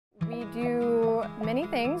do many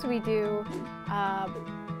things. We do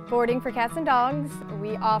boarding for cats and dogs.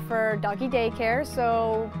 We offer doggy daycare,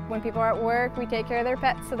 so when people are at work, we take care of their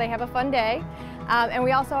pets so they have a fun day. And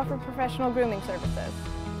we also offer professional grooming services.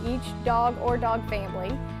 Each dog or dog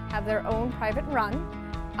family have their own private run.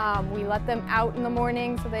 We let them out in the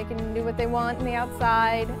morning so they can do what they want in the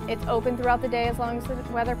outside. It's open throughout the day as long as the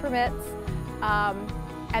weather permits.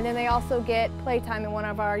 And then they also get playtime in one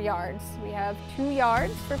of our yards. We have 2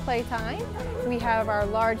 yards for playtime. We have our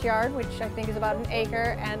large yard, which I think is about an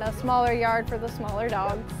acre, and a smaller yard for the smaller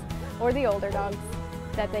dogs or the older dogs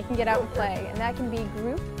that they can get out and play. And that can be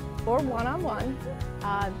group or one-on-one,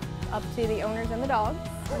 up to the owners and the dogs,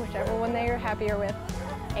 whichever one they are happier with.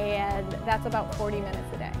 And that's about 40 minutes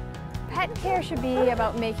a day. Pet care should be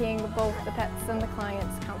about making both the pets and the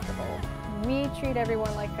clients comfortable. We treat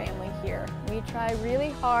everyone like family here. We try really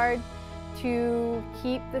hard to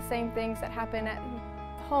keep the same things that happen at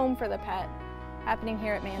home for the pet happening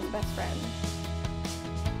here at Man's Best Friend.